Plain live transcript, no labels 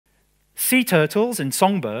Sea turtles and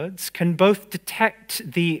songbirds can both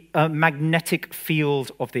detect the magnetic field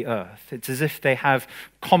of the Earth. It's as if they have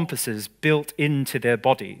compasses built into their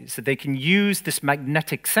bodies, that they can use this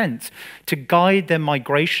magnetic sense to guide their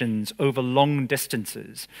migrations over long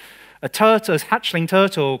distances. A hatchling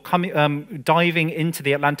turtle diving into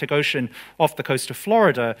the Atlantic Ocean off the coast of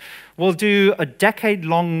Florida will do a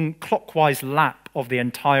decade-long clockwise lap of the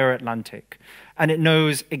entire Atlantic. And it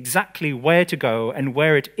knows exactly where to go and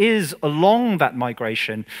where it is along that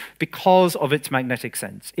migration because of its magnetic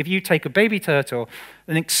sense. If you take a baby turtle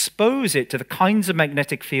and expose it to the kinds of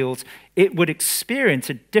magnetic fields it would experience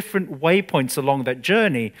at different waypoints along that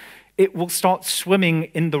journey, it will start swimming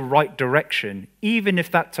in the right direction, even if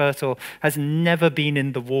that turtle has never been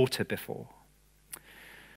in the water before.